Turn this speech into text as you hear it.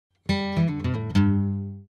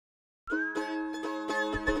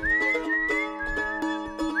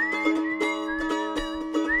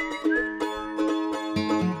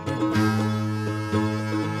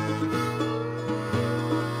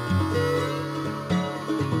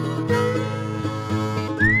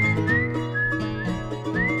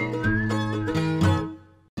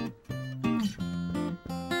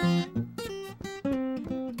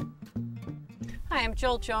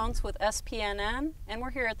Jill Jones with SPNN, and we're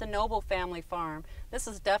here at the Noble Family Farm. This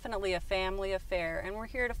is definitely a family affair, and we're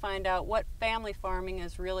here to find out what family farming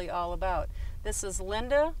is really all about. This is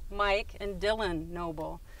Linda, Mike, and Dillon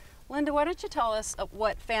Noble. Linda, why don't you tell us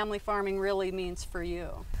what family farming really means for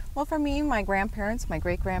you? Well, for me, my grandparents, my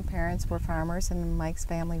great-grandparents were farmers, and Mike's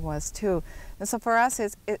family was too. And so for us,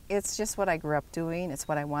 it's just what I grew up doing. It's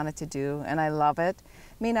what I wanted to do, and I love it.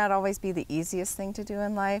 It may not always be the easiest thing to do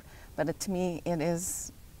in life, but to me, it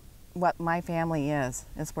is what my family is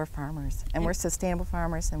we're farmers. And we're sustainable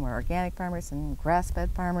farmers, and we're organic farmers, and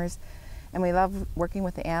grass-fed farmers. And we love working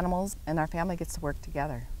with the animals, and our family gets to work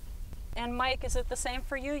together. And Mike, is it the same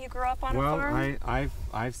for you? You grew up on a farm? Well,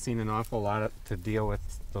 I've seen an awful lot to deal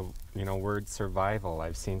with the word survival.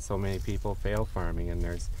 I've seen so many people fail farming, and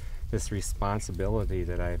there's this responsibility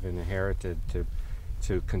that I've inherited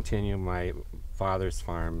to continue my father's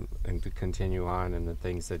farm and to continue on in the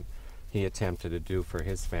things that he attempted to do for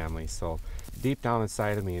his family. So deep down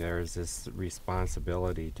inside of me, there's this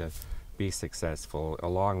responsibility to be successful,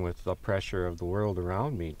 along with the pressure of the world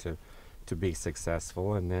around me to be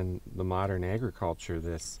successful, and then the modern agriculture,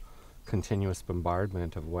 this continuous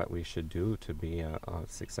bombardment of what we should do to be a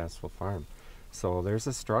successful farm. So there's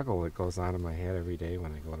a struggle that goes on in my head every day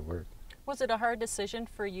when I go to work. Was it a hard decision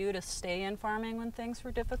for you to stay in farming when things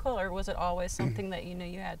were difficult, or was it always something that you knew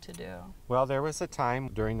you had to do? Well, there was a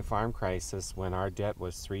time during the farm crisis when our debt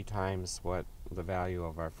was 3 times what the value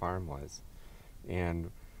of our farm was, and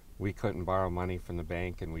we couldn't borrow money from the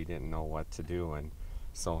bank, and we didn't know what to do. And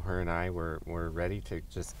so her and I were ready to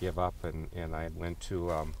just give up, and I went to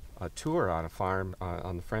a tour on a farm,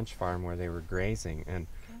 on the French farm where they were grazing. And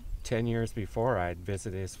 10 years before, I'd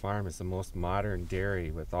visited his farm as the most modern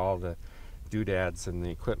dairy with all the doodads and the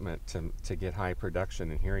equipment to get high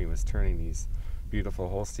production. And here he was turning these beautiful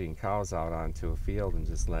Holstein cows out onto a field and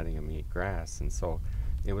just letting them eat grass. And so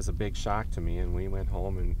it was a big shock to me, and we went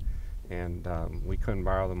home and we couldn't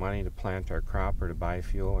borrow the money to plant our crop or to buy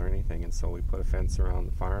fuel or anything, and so we put a fence around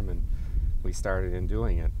the farm and we started in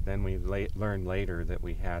doing it. Then we learned later that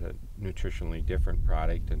we had a nutritionally different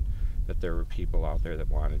product and that there were people out there that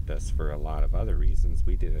wanted us for a lot of other reasons.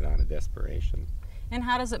 We did it out of desperation. And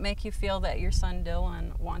how does it make you feel that your son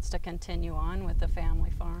Dillon wants to continue on with the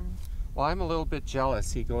family farm? Well, I'm a little bit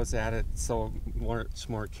jealous. He goes at it so much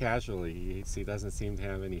more casually. He doesn't seem to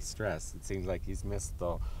have any stress. It seems like he's missed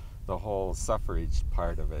the whole suffrage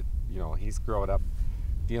part of it. He's grown up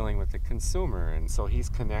dealing with the consumer, and so he's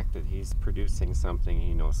connected. He's producing something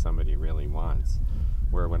he knows somebody really wants.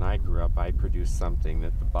 Where when I grew up, I produced something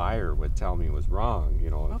that the buyer would tell me was wrong.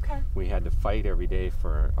 We had to fight every day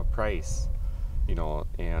for a price,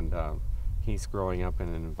 and he's growing up in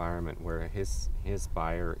an environment where his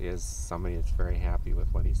buyer is somebody that's very happy with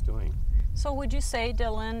what he's doing. So would you say,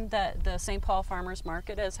 Dillon, that the St. Paul Farmers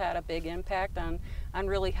Market has had a big impact on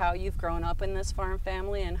really how you've grown up in this farm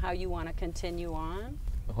family and how you want to continue on?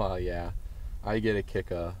 Well, yeah. I get a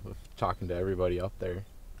kick of talking to everybody up there.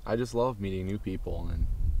 I just love meeting new people, and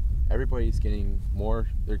everybody's getting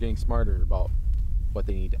smarter about what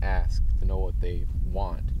they need to ask to know what they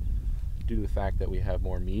want. Due to the fact that we have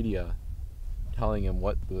more media telling them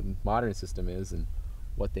what the modern system is and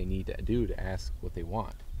what they need to do to ask what they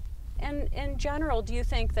want. And in general, do you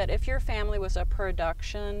think that if your family was a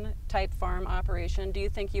production type farm operation, do you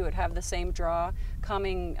think you would have the same draw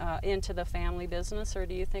coming into the family business, or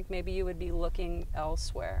do you think maybe you would be looking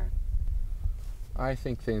elsewhere? I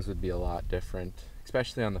think things would be a lot different,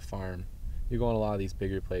 especially on the farm. You go in a lot of these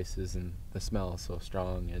bigger places and the smell is so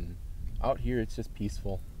strong, and out here it's just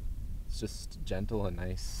peaceful. It's just gentle and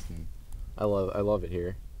nice, and I love it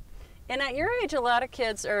here. And at your age, a lot of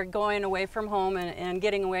kids are going away from home and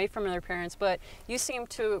getting away from their parents, but you seem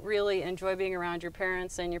to really enjoy being around your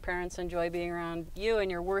parents, and your parents enjoy being around you,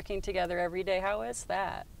 and you're working together every day. How is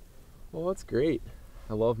that? Well, that's great.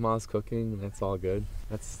 I love Mom's cooking, and that's all good.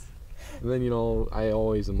 And then, I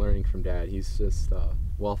always am learning from Dad. He's just a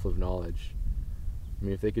wealth of knowledge. I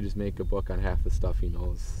mean, if they could just make a book on half the stuff he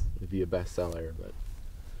knows, it'd be a bestseller, but...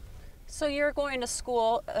 So you're going to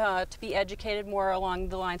school to be educated more along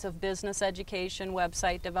the lines of business education,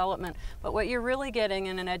 website development, but what you're really getting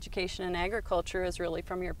in an education in agriculture is really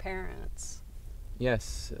from your parents.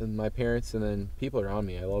 Yes, and my parents and then people around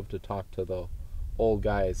me. I love to talk to the old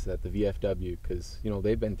guys at the VFW because,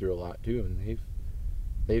 they've been through a lot too, and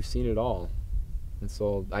they've seen it all. And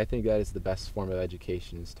so I think that is the best form of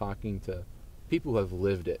education, is talking to people who have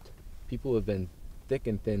lived it, people who have been thick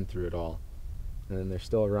and thin through it all, and then they're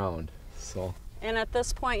still around. So. And at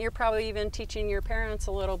this point, you're probably even teaching your parents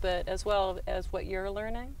a little bit as well as what you're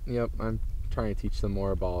learning? Yep, I'm trying to teach them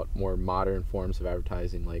more about more modern forms of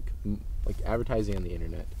advertising, like like advertising on the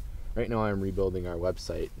internet. Right now I'm rebuilding our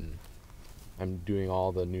website, and I'm doing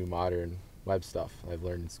all the new modern web stuff I've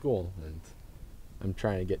learned in school, and I'm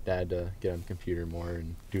trying to get Dad to get on the computer more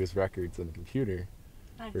and do his records on the computer.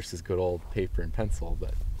 Nice. Versus good old paper and pencil.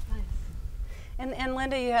 But nice. And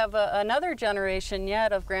Linda, you have another generation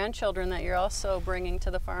yet of grandchildren that you're also bringing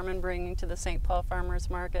to the farm and bringing to the St. Paul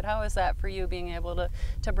Farmers Market. How is that for you, being able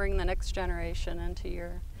to bring the next generation into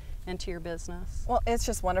your business? Well, it's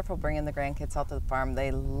just wonderful bringing the grandkids out to the farm.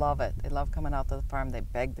 They love it. They love coming out to the farm. They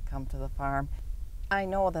beg to come to the farm. I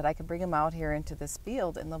know that I can bring them out here into this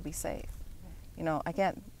field and they'll be safe. You know, I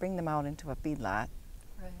can't bring them out into a feedlot.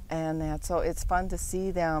 Right. And so it's fun to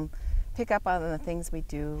see them pick up on the things we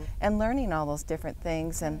do and learning all those different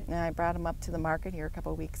things. And, and I brought them up to the market here a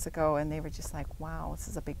couple of weeks ago, and they were just like, wow, this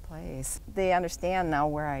is a big place. They understand now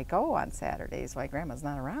where I go on Saturdays, why Grandma's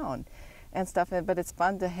not around and stuff. But it's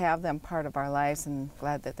fun to have them part of our lives, and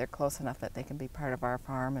glad that they're close enough that they can be part of our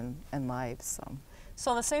farm and lives.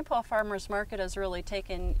 So the St. Paul Farmers Market has really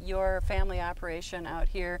taken your family operation out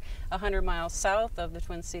here 100 miles south of the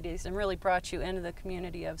Twin Cities and really brought you into the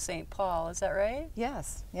community of St. Paul. Is that right?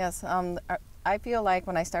 Yes, yes. I feel like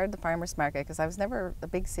when I started the farmers market, because I was never a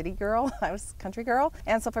big city girl, I was a country girl,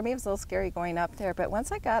 and so for me it was a little scary going up there. But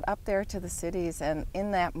once I got up there to the cities and in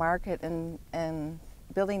that market and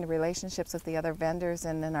building the relationships with the other vendors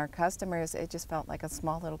and then our customers, it just felt like a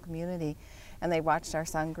small little community. And they watched our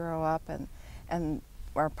son grow up and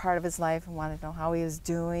were part of his life and wanted to know how he was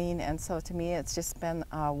doing. And so to me, it's just been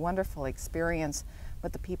a wonderful experience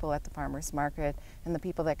with the people at the farmers market and the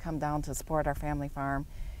people that come down to support our family farm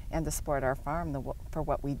and to support our farm for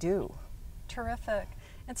what we do. Terrific.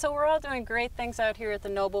 And so we're all doing great things out here at the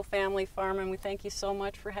Noble Family Farm, and we thank you so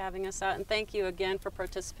much for having us out, and thank you again for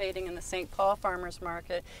participating in the St. Paul Farmers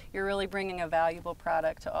Market. You're really bringing a valuable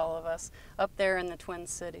product to all of us up there in the Twin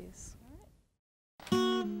Cities.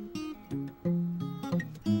 All right.